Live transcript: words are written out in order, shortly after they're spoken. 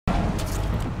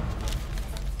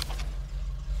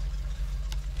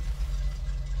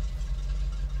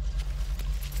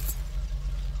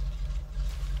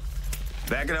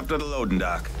Back it up to the loading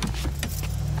dock.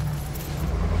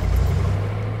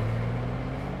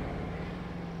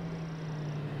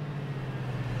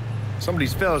 Some of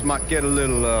these fellas might get a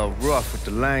little rough with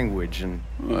the language, and...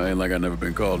 Well, ain't like I never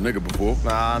been called nigga before.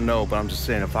 I know, but I'm just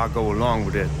saying, if I go along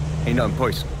with it, ain't nothing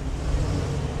personal.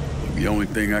 The only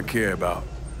thing I care about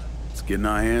is getting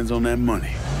our hands on that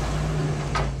money.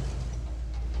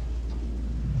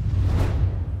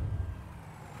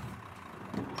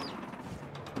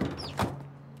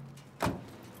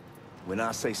 When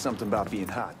I say something about being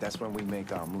hot, that's when we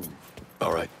make our move.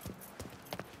 All right.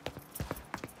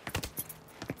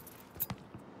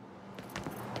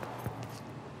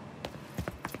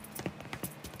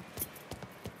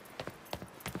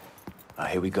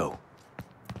 Here we go.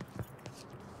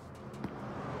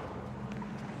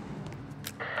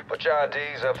 Put your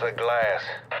IDs up to the glass.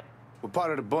 We're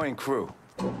part of the Boeing crew.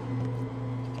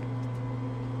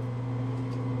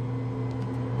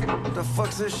 What the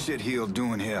fuck's this shitheel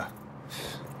doing here?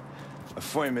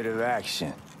 Affirmative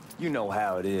action. You know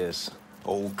how it is.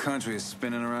 Old country is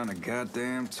spinning around a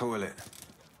goddamn toilet.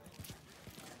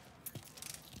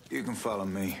 You can follow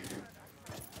me.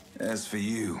 As for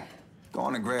you, go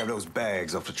on and grab those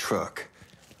bags off the truck.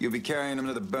 You'll be carrying them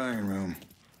to the burning room.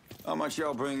 How much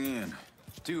y'all bring in?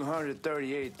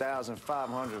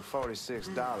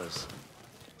 $238,546.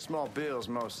 Small bills,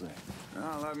 mostly.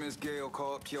 I'll have Miss Gale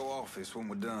call up to your office when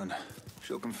we're done.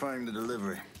 She'll confirm the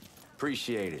delivery.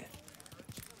 Appreciate it.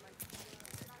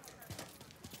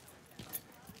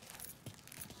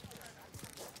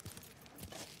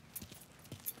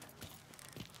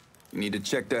 You need to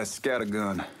check that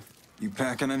scattergun. You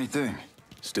packing anything?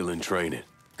 Still in training.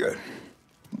 Good.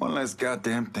 One less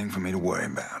goddamn thing for me to worry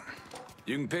about.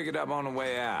 You can pick it up on the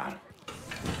way out.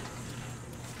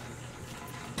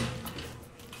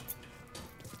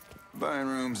 Buying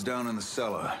room's down in the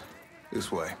cellar.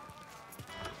 This way.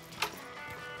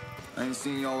 I ain't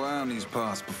seen y'all around these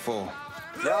parts before.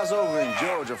 Yeah, I was over in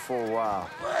Georgia for a while.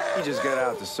 He just got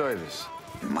out the service.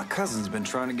 My cousin's been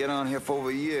trying to get on here for over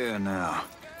a year now.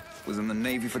 Was in the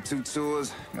Navy for 2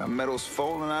 tours, got medals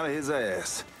falling out of his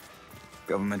ass.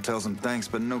 Government tells him thanks,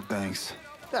 but no thanks.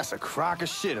 That's a crock of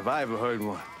shit if I ever heard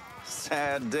one.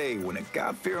 Sad day when a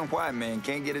God-fearing white man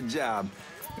can't get a job.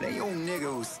 And that old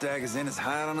nigga who staggers in is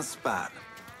hired on the spot.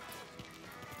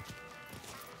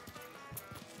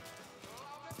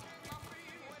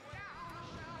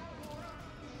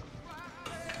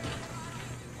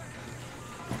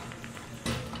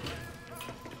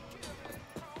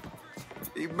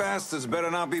 You bastards better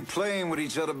not be playing with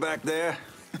each other back there.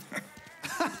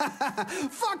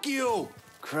 Fuck you!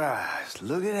 Christ,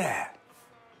 look at that.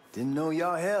 Didn't know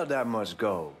y'all held that much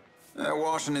gold.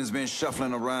 Washington's been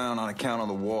shuffling around on account of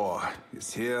the war.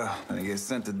 It's here, then it gets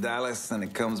sent to Dallas, then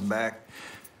it comes back.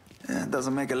 It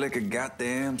doesn't make a lick of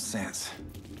goddamn sense.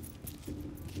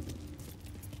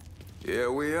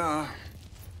 Here we are.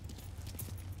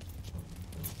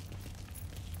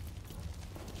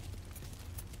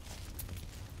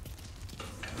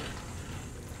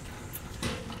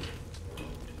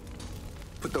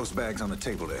 Put those bags on the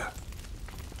table there.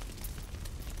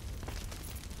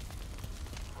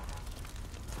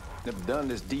 Never done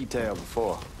this detail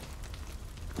before.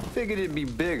 Figured it'd be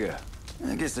bigger.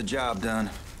 It gets the job done.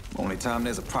 Only time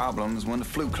there's a problem is when the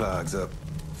flue clogs up.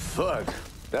 Fuck,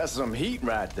 that's some heat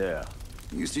right there.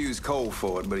 We used to use coal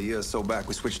for it, but a year or so back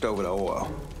we switched over to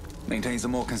oil. Maintains a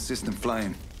more consistent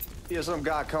flame. Here's some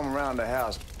guy come around the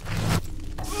house.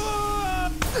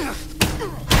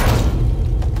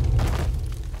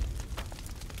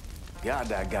 God,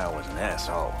 that guy was an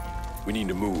asshole. We need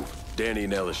to move. Danny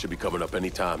and Ellis should be coming up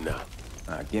any time now.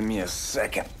 Give me a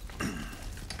second.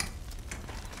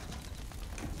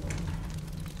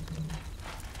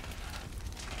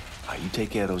 You take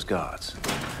care of those guards.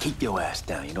 Keep your ass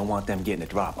down. You don't want them getting a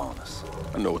drop on us.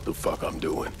 I know what the fuck I'm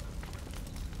doing.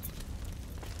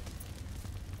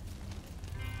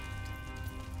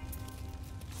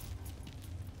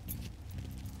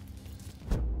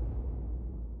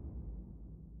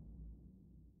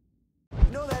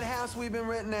 You know that house we've been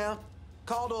renting out?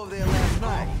 Called over there last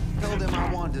night. Told them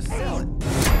I wanted to sell it.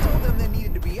 I told them they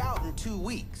needed to be out in 2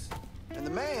 weeks. And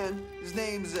the man, his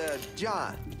name's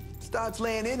John, starts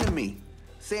laying into me,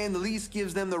 saying the lease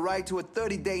gives them the right to a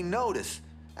 30-day notice.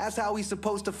 That's how he's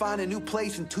supposed to find a new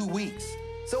place in 2 weeks.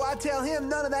 So I tell him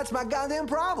none of that's my goddamn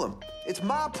problem. It's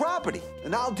my property,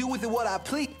 and I'll do with it what I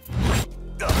please.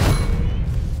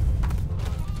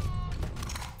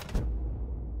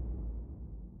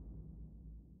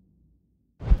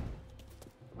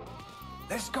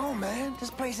 Let's go, man. This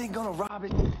place ain't gonna rob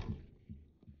it.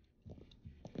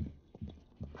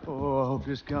 Oh, if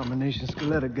this combination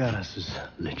Scaletta got us is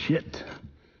legit.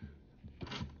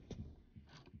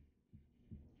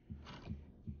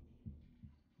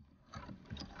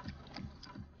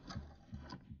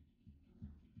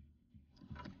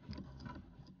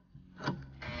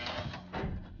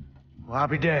 Well, I'll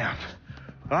be damned.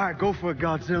 All right, go for it,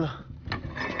 Godzilla.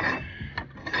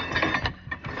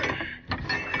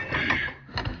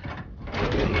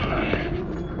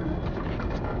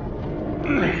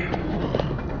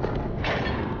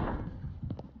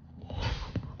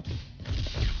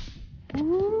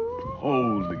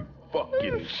 Holy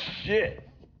fucking shit.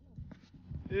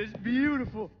 It's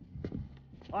beautiful.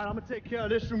 All right, I'm gonna take care of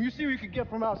this room. You see what you can get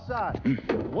from outside.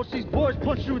 Once these boys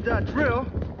punch you with that drill,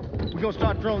 we're gonna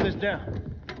start throwing this down.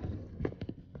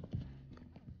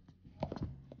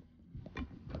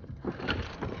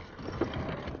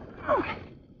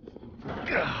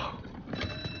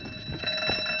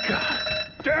 God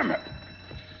damn it!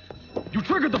 You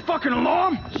triggered the fucking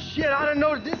alarm? Shit, I didn't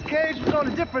know that this cage was on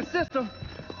a different system.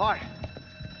 All right,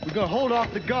 we're gonna hold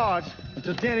off the guards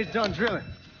until Danny's done drilling.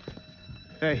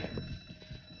 Hey,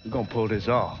 we're gonna pull this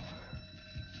off.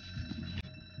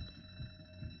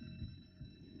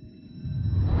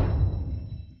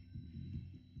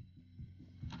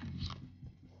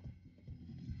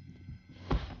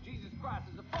 Jesus Christ,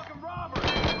 it's a fucking robbery!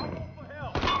 I'm going for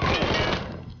help!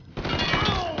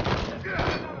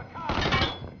 Another cop!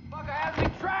 Fucker has me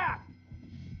trapped!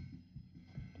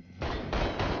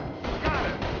 Got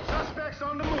it. Suspects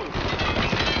on the move.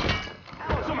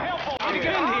 Alice, some help on me!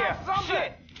 Get in here!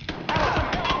 Shit! Alice, some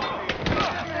help on me!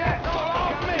 It's all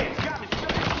off me! It's got me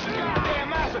stuck in the damn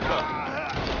massacre!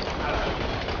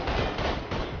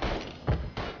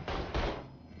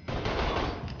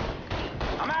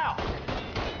 I'm out!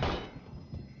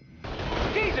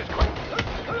 Jesus Christ!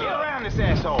 Get around this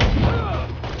asshole!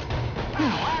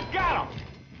 I got him!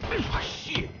 Oh,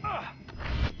 shit!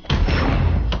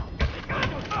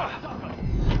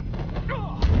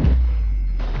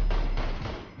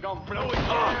 Don't blow his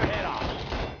head off!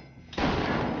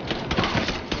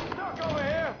 Stuck over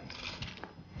here!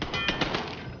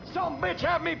 Some bitch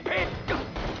had me pinned!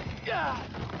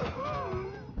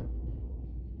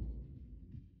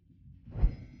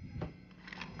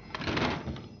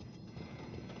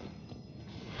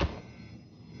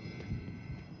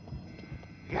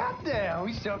 Goddamn,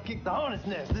 we sure kicked the hornet's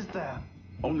nest this time.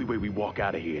 Only way we walk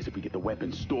out of here is if we get the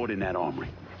weapons stored in that armory.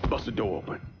 Bust the door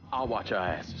open. I'll watch our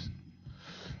asses.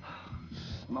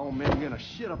 My old man gonna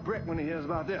shit a brick when he hears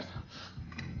about this.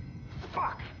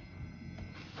 Fuck!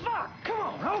 Fuck! Come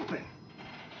on, open!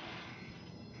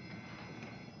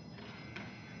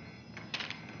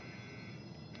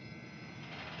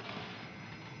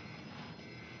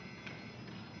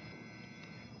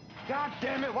 God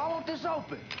damn it, why won't this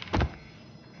open?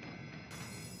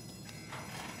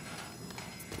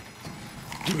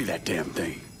 Give me that damn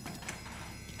thing.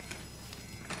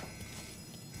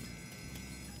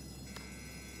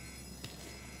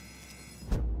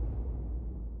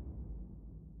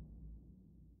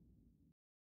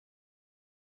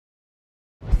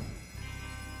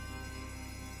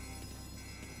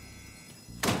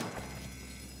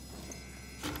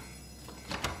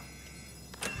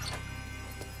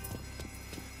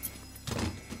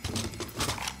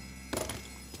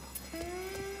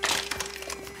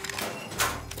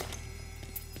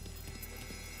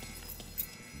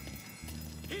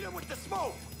 With the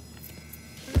smoke!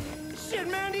 Shit,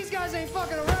 man, these guys ain't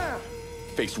fucking around.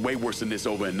 Faced way worse than this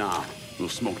over in Nam. Little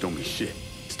smoke don't mean shit.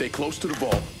 Stay close to the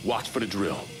vault. Watch for the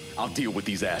drill. I'll deal with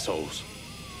these assholes.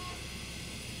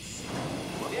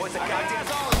 What's the goddamn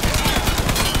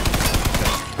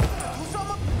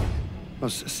Well,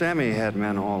 Sammy had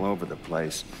men all over the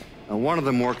place. One of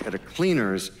them worked at a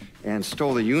cleaner's and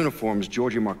stole the uniforms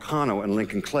Georgie Marcano and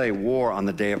Lincoln Clay wore on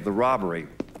the day of the robbery.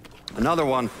 Another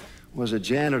one was a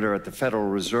janitor at the Federal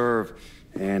Reserve,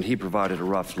 and he provided a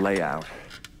rough layout.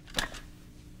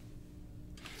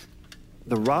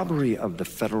 The robbery of the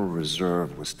Federal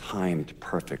Reserve was timed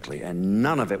perfectly, and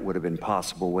none of it would have been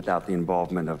possible without the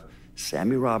involvement of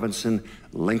Sammy Robinson,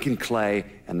 Lincoln Clay,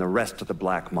 and the rest of the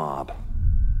black mob.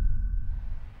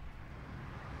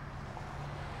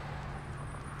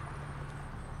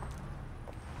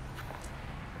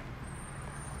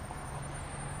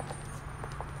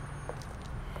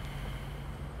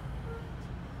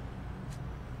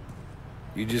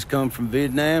 You just come from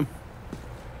Vietnam?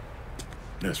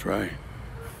 That's right.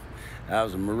 I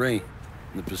was a Marine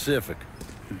in the Pacific.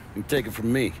 You take it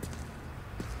from me.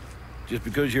 Just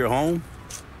because you're home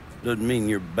doesn't mean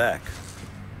you're back.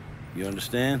 You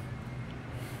understand?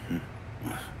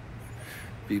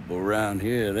 People around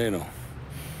here, they don't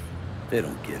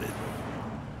get it.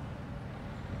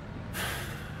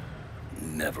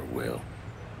 Never will.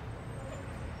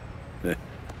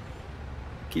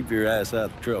 Keep your ass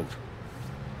out of trouble.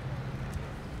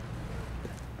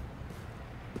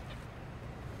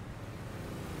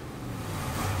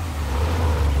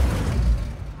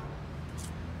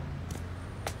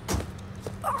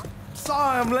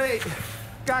 Sorry I'm late.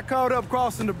 Got caught up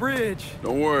crossing the bridge.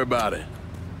 Don't worry about it.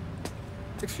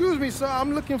 Excuse me, sir.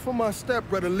 I'm looking for my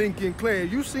stepbrother, Lincoln Clay.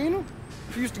 You seen him?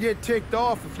 He used to get ticked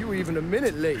off if you were even a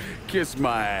minute late. Kiss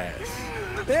my ass.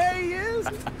 There he is.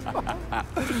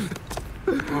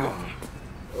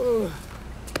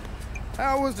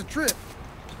 How was the trip?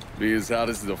 Being how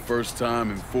this is the first time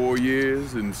in 4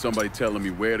 years and somebody telling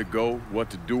me where to go, what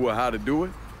to do, or how to do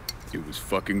it, it was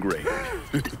fucking great.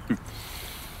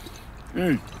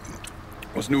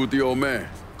 What's new with the old man?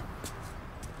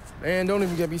 Man, don't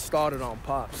even get me started on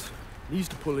Pops. He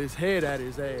used to pull his head out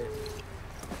his ass.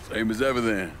 Same as ever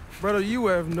then. Brother, you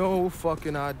have no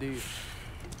fucking idea.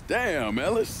 Damn,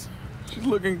 Ellis. She's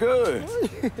looking good.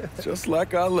 Just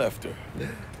like I left her.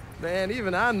 Man,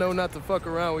 even I know not to fuck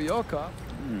around with your cop.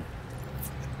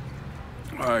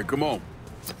 All right, come on.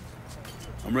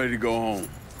 I'm ready to go home.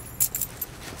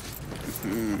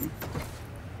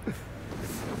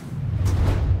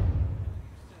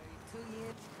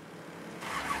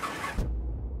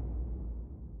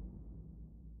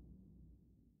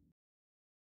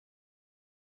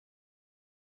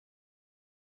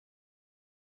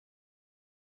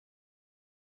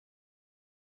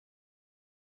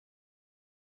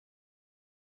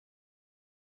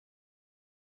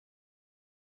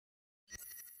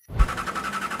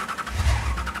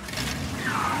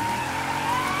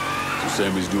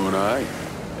 Sammy's doing all right.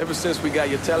 Ever since we got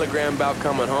your telegram about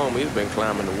coming home, he's been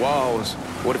climbing the walls.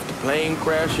 What if the plane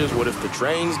crashes? What if the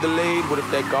train's delayed? What if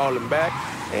they call him back?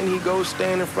 And he goes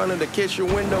stand in front of the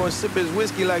kitchen window and sip his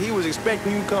whiskey like he was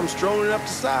expecting you to come strolling up the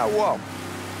sidewalk.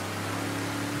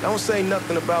 Don't say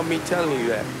nothing about me telling you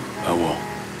that. I won't.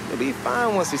 He'll be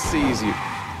fine once he sees you.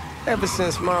 Ever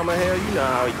since Mama Hell, you know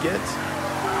how he gets.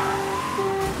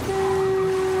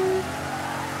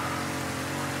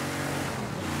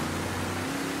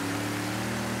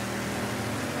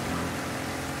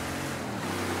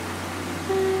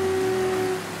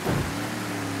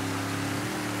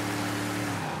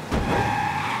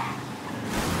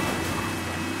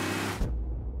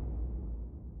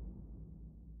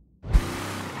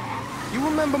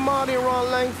 Remember Marty and Ron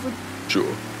Langford?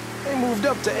 Sure. They moved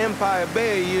up to Empire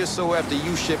Bay a year or so after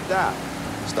you shipped out.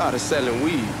 Started selling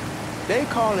weed. They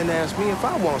call and ask me if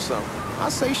I want something. I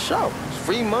say sure. It's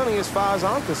free money as far as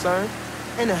I'm concerned.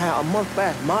 Anyhow, a month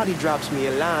back, Marty drops me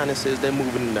a line and says they're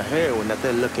moving into heroin, that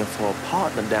they're looking for a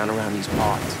partner down around these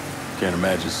parts. Can't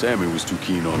imagine Sammy was too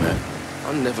keen on that.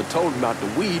 I never told him about the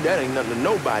weed. That ain't nothing to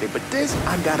nobody. But this,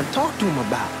 I gotta talk to him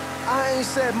about. I ain't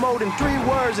said more than 3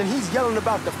 words and he's yelling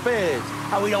about the feds.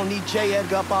 How we don't need J.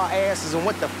 Edgar up our asses and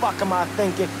what the fuck am I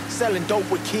thinking? Selling dope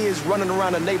with kids running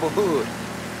around the neighborhood.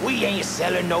 We ain't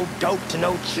selling no dope to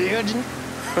no children.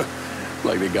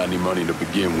 Like they got any money to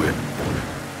begin with.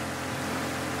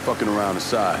 Fucking around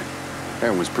aside,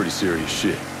 heroin's pretty serious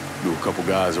shit. Knew a couple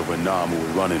guys over in Nam who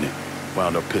were running it.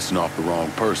 Wound up pissing off the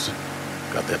wrong person.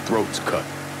 Got their throats cut.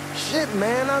 Shit,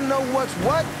 man, I know what's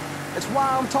what. That's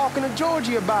why I'm talking to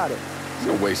Georgie about it.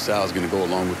 There's no way Sal's gonna go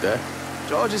along with that.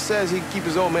 Georgie says he'd keep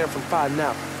his old man from fighting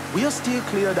out. We'll still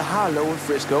clear the hollow in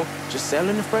Frisco, just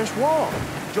selling the French Wall.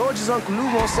 George's Uncle Lou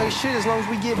won't say shit as long as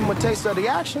we give him a taste of the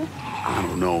action. I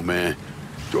don't know, man.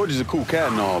 George is a cool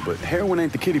cat and all, but heroin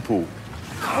ain't the kiddie pool.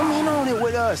 Come in on it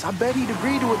with us. I bet he'd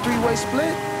agree to a 3-way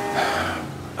split.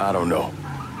 I don't know.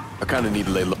 I kinda need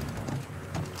to lay low.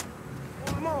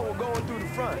 Come on, we're going through the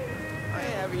front. I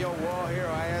ain't having your wall here,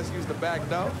 or I ask you the back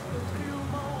door.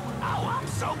 Oh, I'm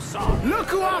so sorry. Look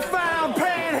who I found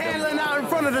panhandling out in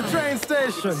front of the train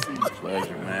station.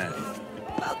 Pleasure, man.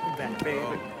 Welcome back,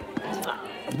 baby.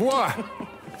 Boy,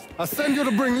 I send you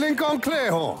to bring Lincoln Clay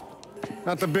home.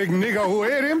 Not the big nigger who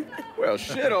ate him. Well,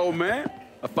 shit, old man.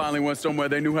 I finally went somewhere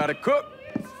they knew how to cook.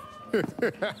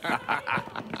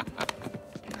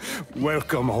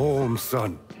 Welcome home,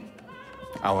 son.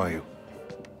 How are you?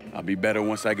 I'll be better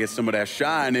once I get some of that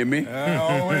shine in me. I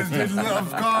always did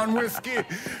love corn whiskey.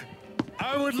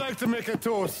 I would like to make a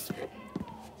toast.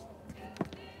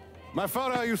 My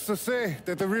father used to say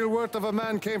that the real worth of a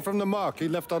man came from the mark he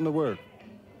left on the world.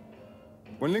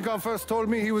 When Lincoln first told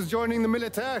me he was joining the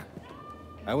military,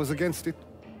 I was against it.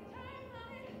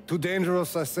 Too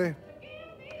dangerous, I say.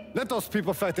 Let those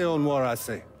people fight their own war, I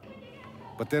say.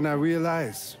 But then I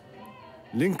realized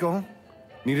Lincoln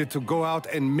needed to go out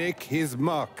and make his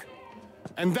mark.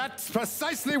 And that's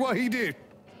precisely what he did.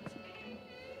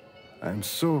 I'm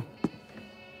so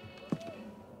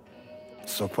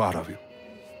So proud of you.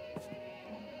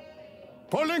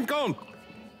 Paul Lincoln!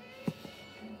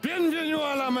 Bienvenue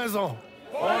à la maison!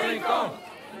 Paul Lincoln,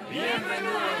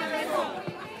 bienvenue à la maison.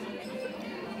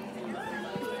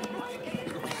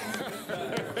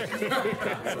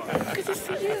 Good to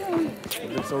see you. You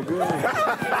look so good.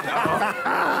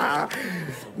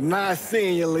 Nice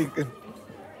seeing you, Lincoln.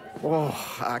 Oh,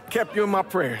 I kept you in my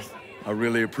prayers. I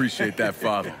really appreciate that,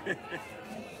 Father.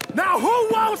 Now who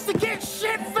wants to get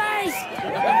shit-faced?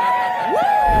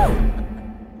 Woo!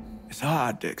 It's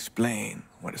hard to explain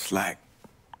what it's like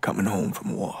coming home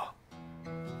from war.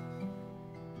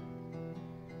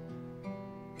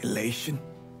 Elation,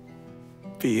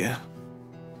 fear,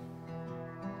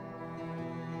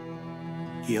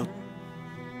 guilt.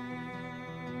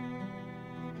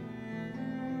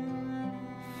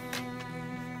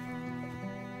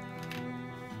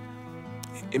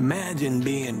 Imagine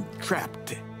being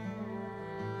trapped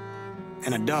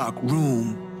in a dark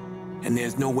room and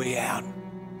there's no way out.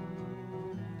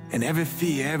 And every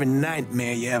fear, every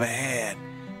nightmare you ever had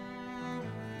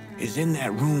is in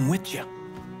that room with you.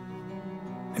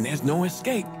 And there's no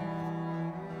escape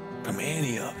from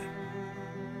any of it.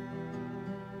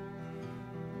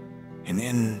 And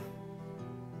then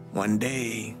one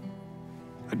day,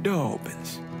 a door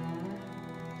opens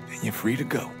and you're free to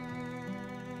go.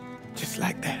 Just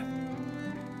like that.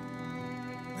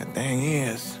 The thing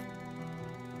is,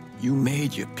 you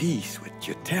made your peace with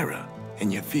your terror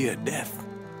and your fear of death.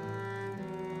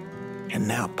 And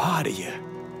now part of you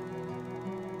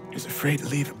is afraid to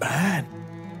leave it behind.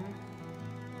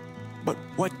 But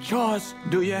what choice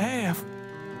do you have?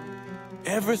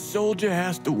 Every soldier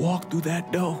has to walk through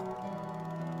that door,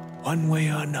 one way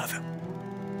or another.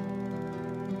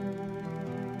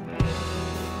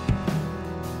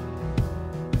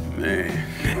 Man,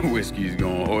 whiskey's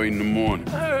going hard in the morning.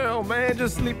 Hell, man,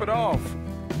 just sleep it off.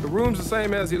 The room's the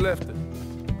same as you left it.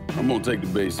 I'm gonna take the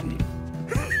basement.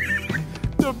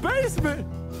 The basement?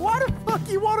 Why the fuck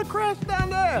you want to crash down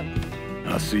there?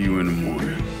 I'll see you in the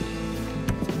morning.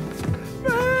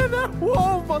 Man, that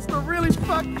wall must have really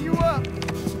fucked you up.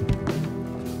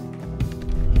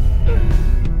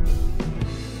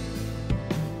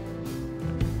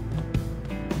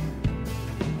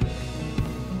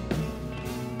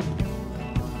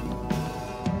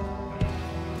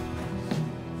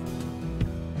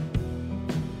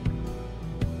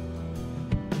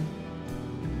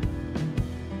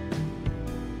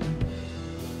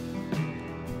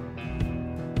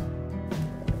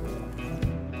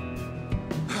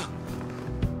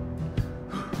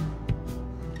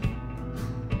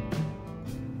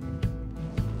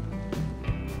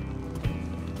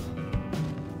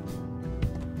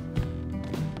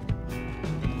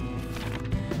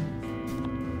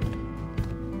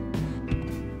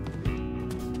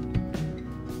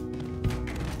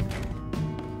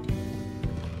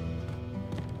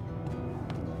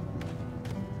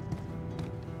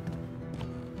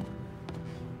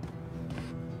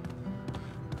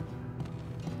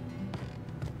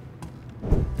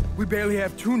 We barely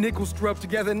have 2 nickels to rub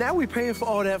together. Now we're paying for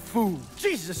all that food.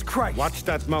 Jesus Christ. Watch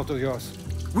that mouth of yours.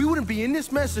 We wouldn't be in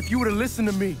this mess if you would have listened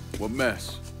to me. What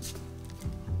mess?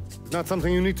 It's not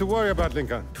something you need to worry about,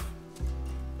 Lincoln.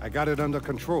 I got it under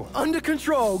control. Under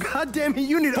control? God damn it,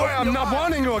 you need to... Boy, I'm not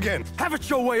warning you again. Have it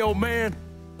your way, old man.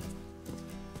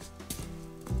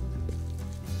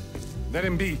 Let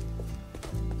him be.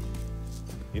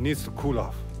 He needs to cool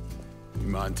off. You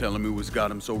mind telling me what's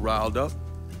got him so riled up?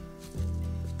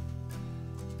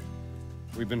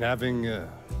 We've been having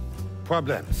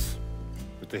problems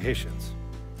with the Haitians.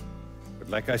 But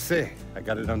like I say, I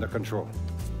got it under control.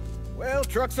 Well,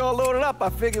 truck's all loaded up. I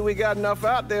figured we got enough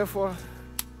out there for...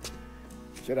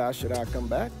 Should I come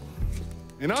back?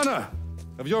 In honor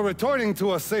of your returning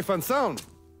to us safe and sound,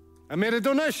 I made a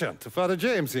donation to Father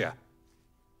James here.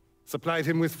 Supplied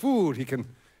him with food he can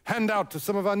hand out to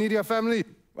some of our needier family.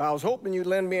 Well, I was hoping you'd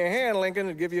lend me a hand, Lincoln,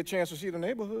 and give you a chance to see the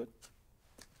neighborhood.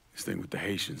 This thing with the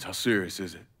Haitians, how serious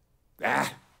is it? Ah,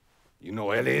 you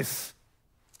know Ellis.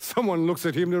 Someone looks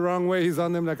at him the wrong way, he's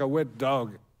on them like a wet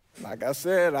dog. Like I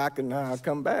said, I can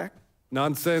come back.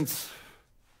 Nonsense.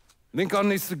 Lincoln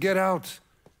needs to get out.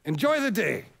 Enjoy the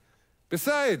day.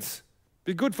 Besides,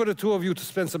 be good for the two of you to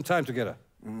spend some time together.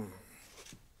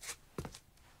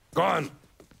 Go on.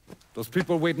 Those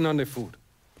people waiting on their food.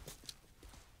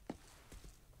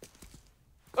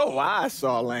 Oh, I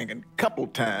saw Lincoln a couple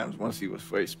times once he was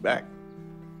first back.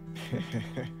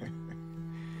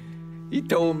 He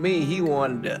told me he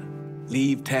wanted to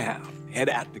leave town, head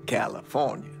out to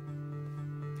California.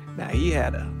 Now, he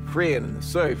had a friend in the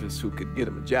service who could get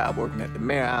him a job working at the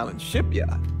Mare Island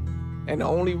shipyard. And the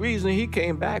only reason he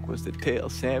came back was to tell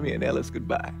Sammy and Ellis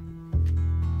goodbye.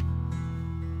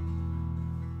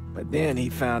 But then he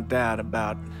found out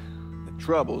about the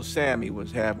trouble Sammy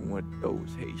was having with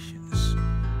those Haitians.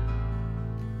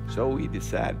 So he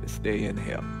decided to stay and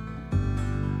help.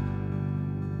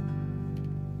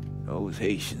 Those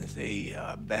Haitians, they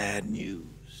are bad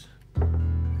news.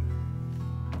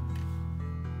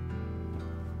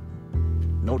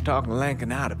 No talking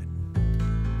Lankin out of it.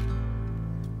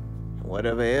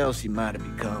 Whatever else he might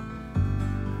have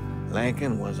become,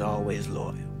 Lankin was always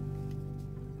loyal.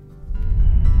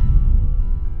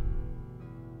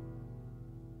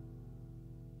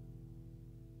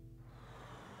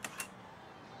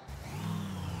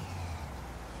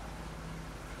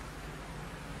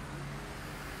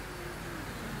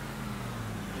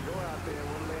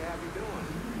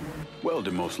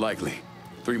 Welding, most likely.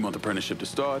 3-month apprenticeship to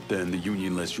start, then the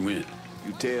union lets you in.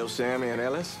 You tell Sammy and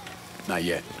Ellis? Not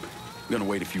yet. Gonna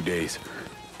wait a few days.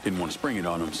 Didn't want to spring it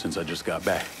on them since I just got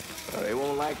back. Well, they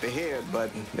won't like to hear it, but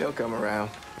they'll come around.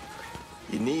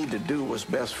 You need to do what's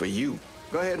best for you.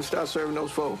 Go ahead and start serving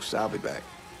those folks. I'll be back.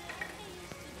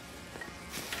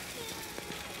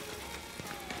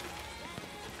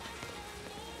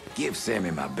 Give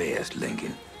Sammy my best,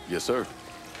 Lincoln. Yes, sir.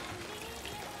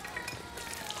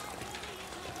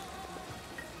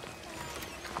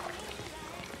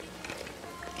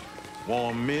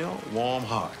 Warm meal, warm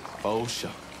heart. Oh, sure.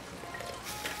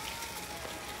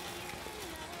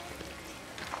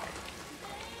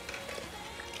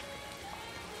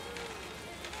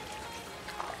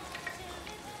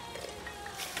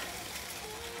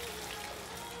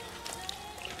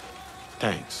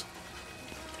 Thanks.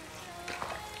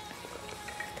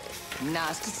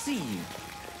 Nice to see you.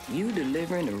 You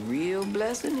delivering a real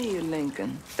blessing here,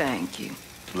 Lincoln. Thank you.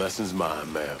 Blessing's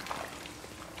mine, ma'am.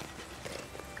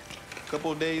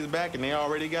 Couple of days back and they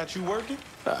already got you working?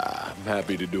 I'm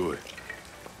happy to do it.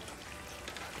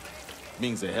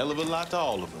 Means a hell of a lot to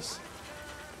all of us.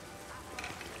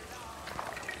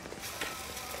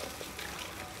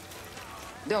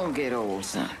 Don't get old,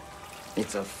 son.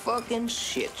 It's a fucking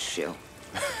shit show.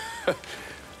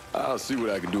 I'll see what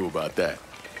I can do about that.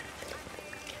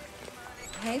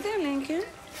 Hey there, Lincoln.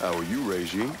 How are you,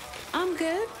 Regine? I'm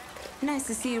good. Nice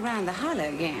to see you around the holler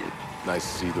again. Nice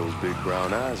to see those big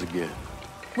brown eyes again.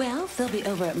 Well, they'll be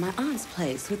over at my aunt's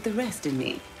place with the rest of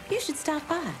me. You should stop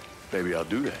by. Maybe I'll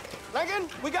do that. Lincoln,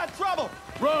 we got trouble!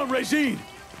 Run, Regine!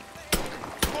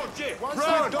 Oh, shit! Once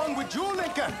I'm done with you,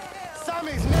 Lincoln,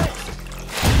 Sammy's next!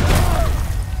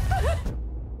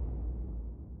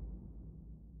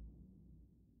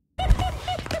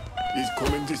 He's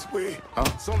coming this way.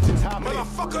 Something's happening.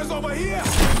 Motherfuckers over here!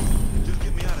 Just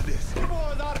get me out of this. You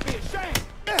boys ought to be ashamed.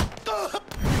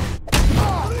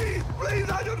 Please, please,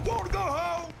 I just want to go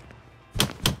home.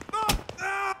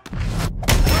 As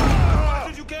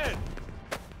much as you can.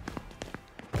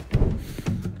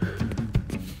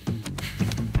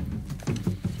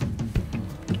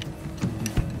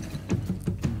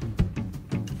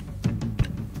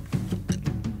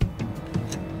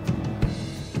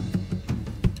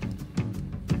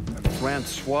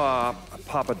 Francois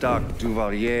Papadoc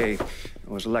Duvalier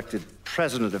was elected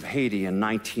president of Haiti in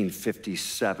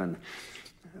 1957.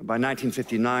 By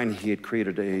 1959, he had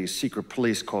created a secret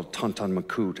police called Tonton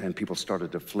Macoute, and people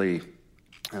started to flee.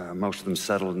 Most of them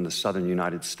settled in the southern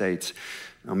United States.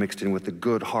 Now, mixed in with the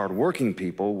good, hard-working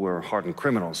people were hardened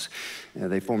criminals.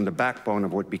 They formed the backbone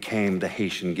of what became the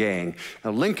Haitian gang. Now,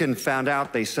 Lincoln found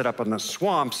out they set up in the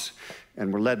swamps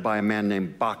and were led by a man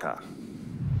named Baca.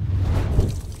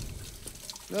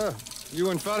 You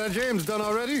and Father James done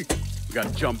already? We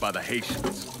got jumped by the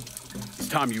Haitians. It's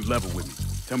time you level with me.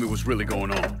 Tell me what's really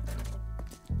going on.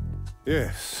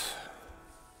 Yes.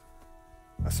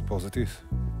 I suppose it is.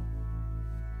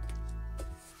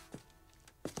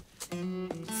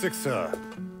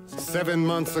 7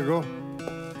 months ago,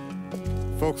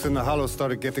 folks in the Hollow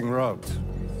started getting robbed.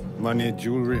 Money,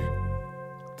 jewelry,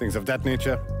 things of that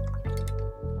nature.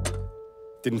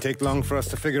 Didn't take long for us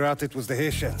to figure out it was the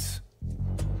Haitians.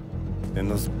 Then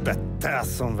those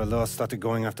bâtards on velours started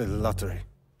going after the lottery.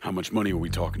 How much money are we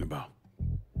talking about?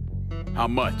 How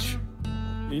much?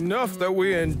 Enough that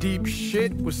we're in deep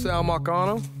shit with Sal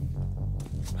Marcano.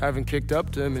 Haven't kicked up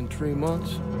to him in 3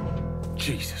 months.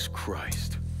 Jesus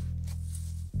Christ.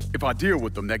 If I deal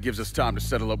with them, that gives us time to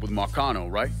settle up with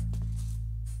Marcano, right?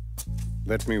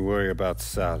 Let me worry about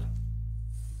Sal.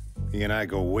 He and I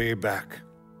go way back.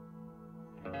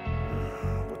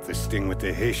 But this thing with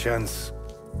the Haitians,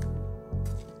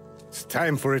 it's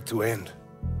time for it to end.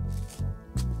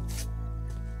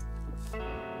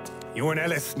 You and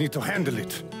Ellis need to handle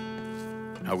it.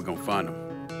 How we gonna find them?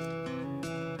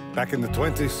 Back in the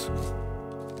 20s,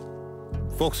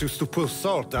 folks used to pull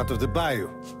salt out of the bayou.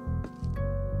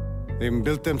 They even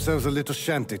built themselves a little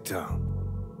shanty town.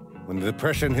 When the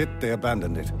Depression hit, they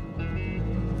abandoned it.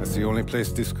 That's the only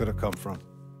place this could have come from.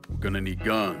 We're gonna need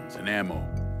guns and ammo.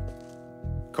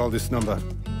 Call this number.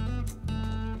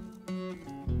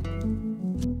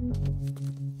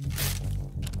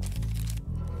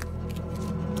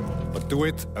 But do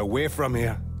it away from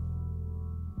here.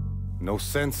 No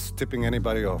sense tipping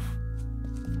anybody off.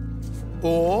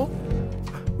 Or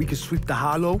we could sweep the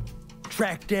hollow,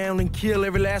 track down and kill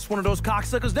every last one of those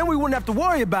cocksuckers, then we wouldn't have to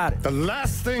worry about it. The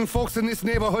last thing folks in this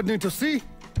neighborhood need to see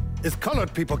is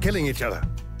colored people killing each other.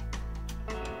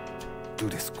 Do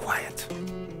this quiet.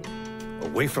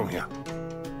 Away from here.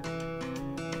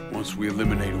 Once we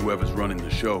eliminate whoever's running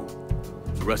the show,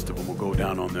 the rest of them will go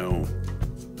down on their own.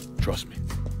 Trust me.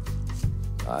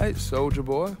 All right, soldier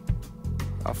boy.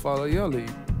 I'll follow your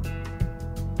lead.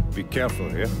 Be careful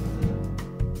here.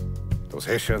 Those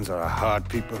Haitians are a hard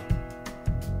people.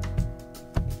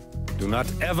 Do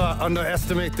not ever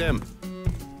underestimate them.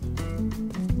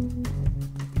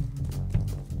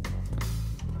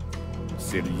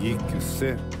 Celui qui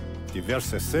sait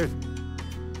diverser seul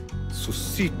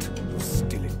suscite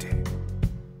hostilité.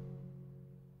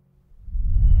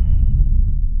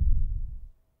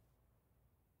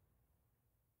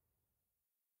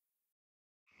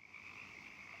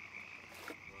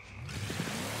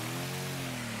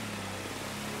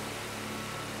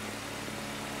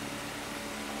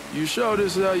 You sure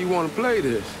this is how you want to play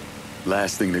this?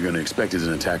 Last thing they're gonna expect is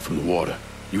an attack from the water.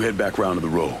 You head back round to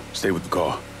the row. Stay with the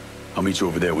car. I'll meet you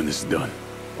over there when this is done.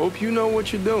 Hope you know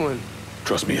what you're doing.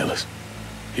 Trust me, Ellis.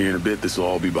 Here in a bit, this will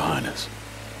all be behind us.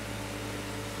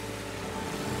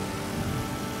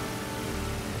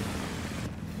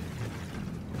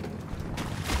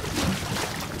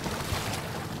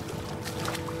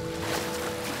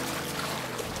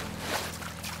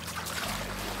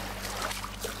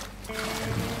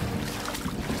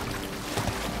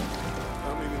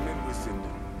 How many men we're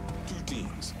sending? 2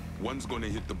 teams. One's gonna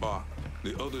hit the bar.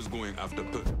 The other's going after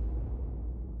Put.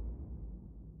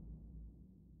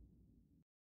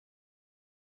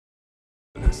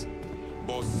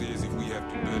 Boss says if we have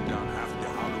to burn down half the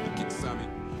hollow to get Sammy,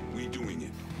 we doing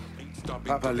it. Ain't stopping.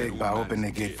 Papa Legba, open the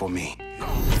gate for me.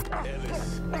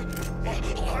 Ellis.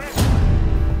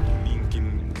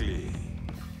 Lincoln Clay.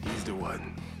 He's the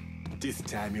one. This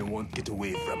time you won't get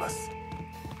away from us.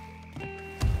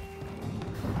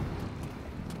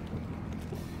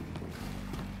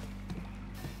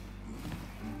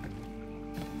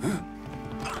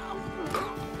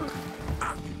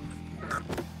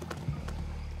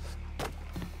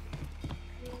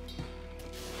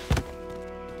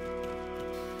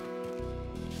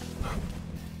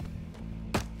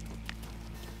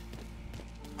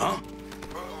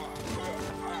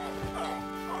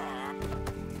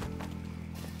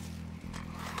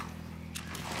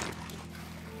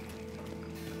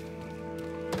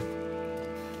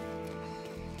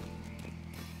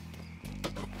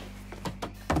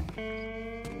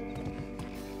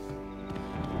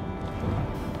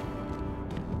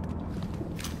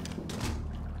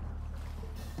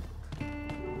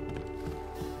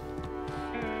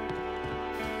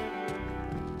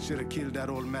 Should have killed that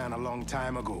old man a long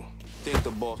time ago. Think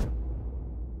the boss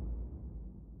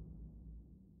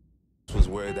was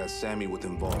worried that Sammy was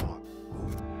involved.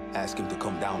 Ask him to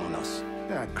come down on us.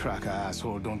 That cracker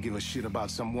asshole don't give a shit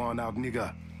about some worn-out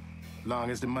nigga. Long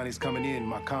as the money's coming in,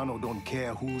 Marcano don't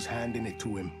care who's handing it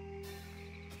to him.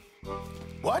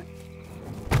 What?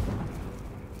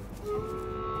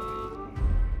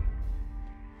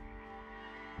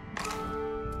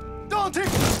 Don't take...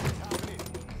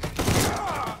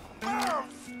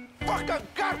 Fucker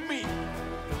got me!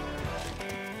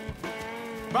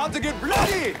 About to get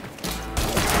bloody!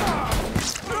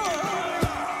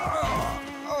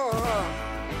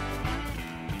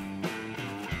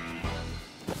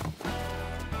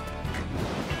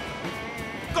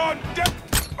 God damn!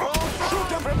 Shoot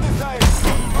them from this side!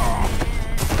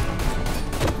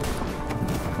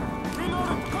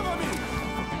 Reloading, cover me!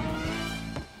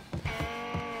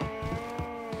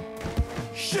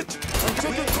 Shit! I'm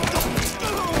taking...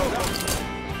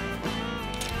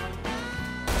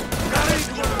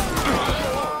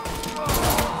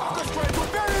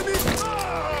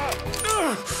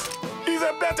 He's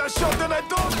a better shot than I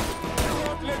thought! They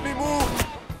won't let me move!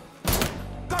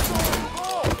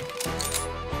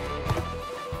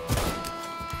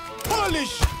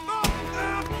 Polish!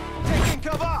 Taking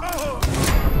cover!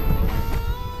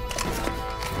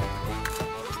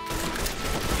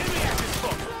 Get me at this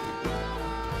fucker!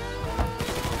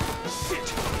 Shit!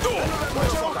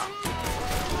 Watch out!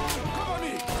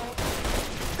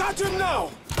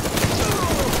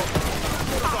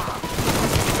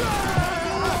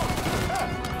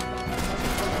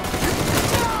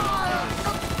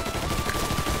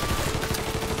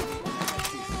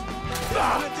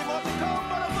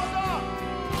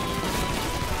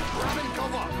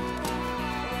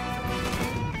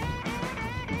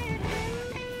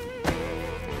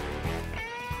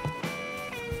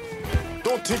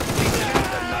 should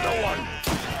another one.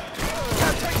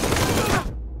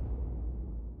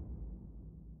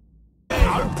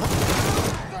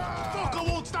 Fucker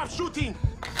won't stop shooting!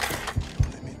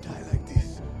 Let me die like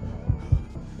this.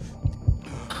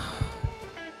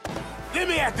 Let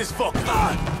me at this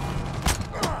fucker!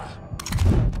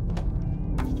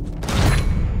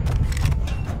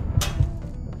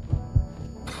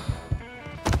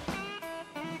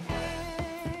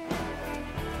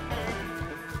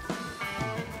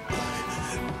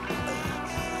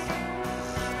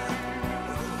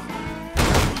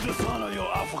 Dishonor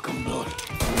your African blood.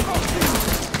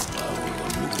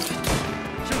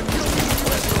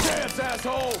 Chance,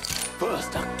 asshole!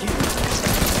 First, I'll kill you.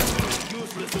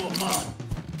 Useless old man.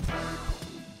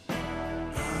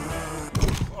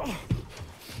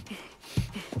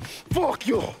 Fuck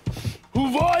you!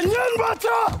 Who var igen,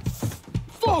 butter?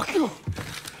 Fuck you!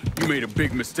 You made a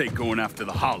big mistake going after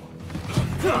the Hollow.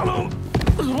 Hallo!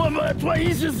 Wat maar twee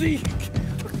is er zie.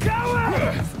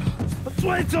 Coward!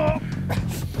 Twee toch!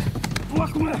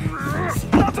 Fuck me!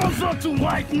 Not on so too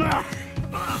white now!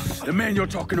 The man you're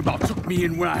talking about took me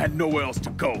in when I had nowhere else to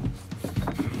go.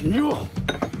 You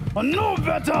are no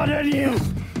better than him!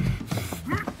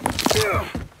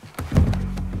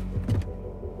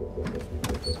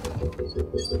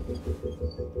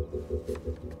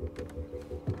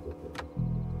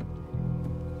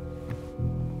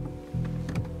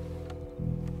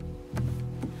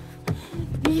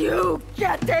 You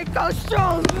can't take those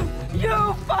shows!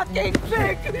 You fucking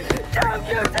pig! Damn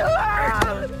you to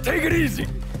hell! Take it easy!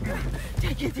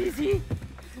 Take it easy!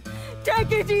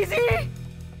 Take it easy!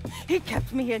 He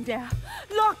kept me in there,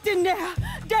 locked in there,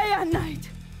 day and night.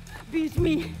 Beat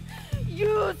me,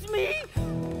 use me.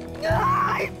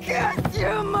 I curse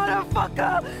you,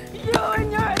 motherfucker! You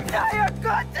and your entire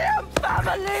goddamn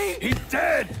family! He's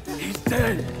dead! He's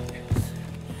dead!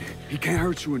 He can't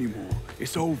hurt you anymore.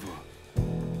 It's over.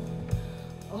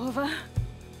 Over?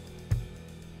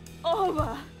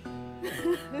 Over!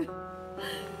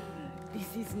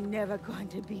 This is never going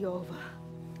to be over.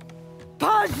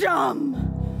 Pajam!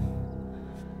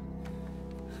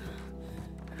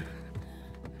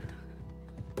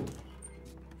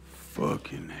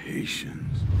 Fucking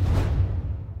Haitians.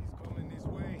 He's coming this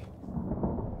way.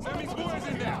 Sammy's boys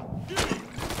in there!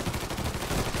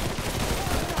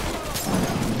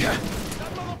 Yeah.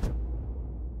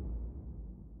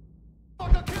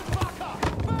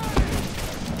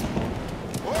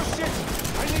 Oh shit!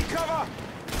 I need cover!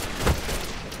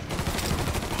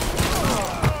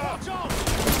 Watch out!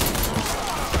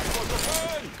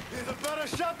 He's a better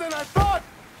shot than I thought!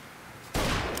 I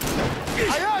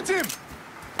hurt him!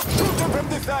 Shoot him from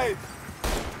the side!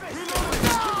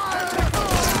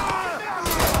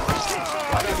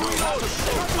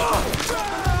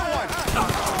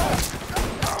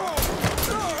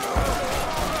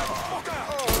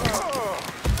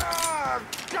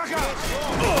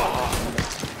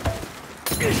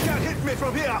 He can't hit me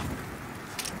from here!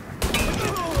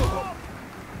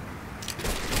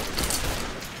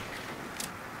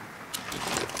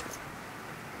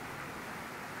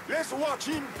 Let's watch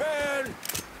him burn!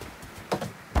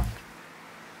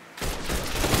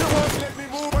 You won't let me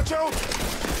move! Watch out!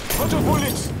 Bunch of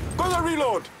bullets! Gonna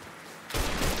reload!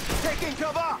 Taking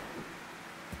cover!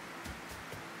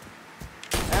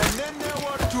 And then there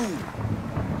were two!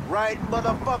 Right,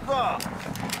 motherfucker!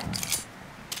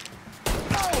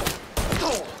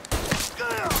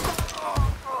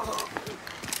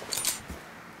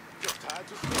 You're tired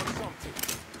to steal something.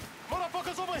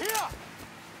 Motherfuckers over here!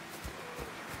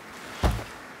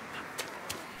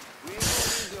 We ain't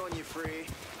gonna easy on you, Free.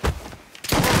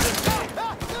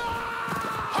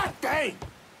 Hot day!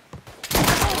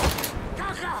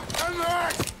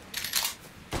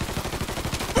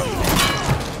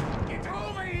 Get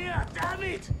over here, damn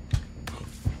it!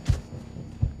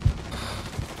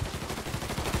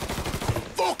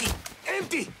 Fucking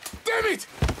empty! Damn it!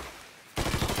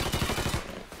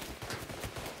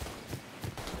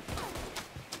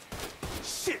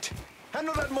 Shit!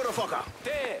 Handle that motherfucker!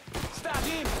 There! Stop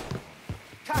him!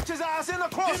 Catch his ass in the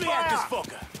crossfire! Give me at this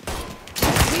fucker!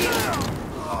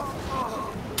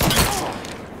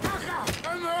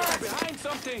 Behind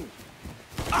something!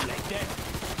 Like that!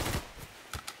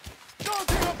 Don't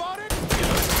think about it!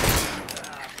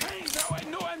 Hey, now I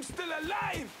know I'm still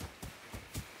alive!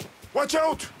 Watch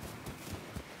out!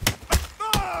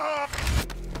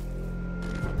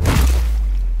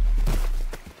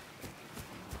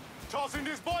 Tossing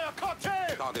this boy a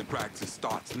cocktail! Target practice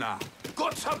starts now.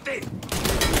 Got something!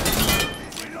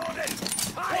 Reloading!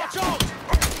 Watch out!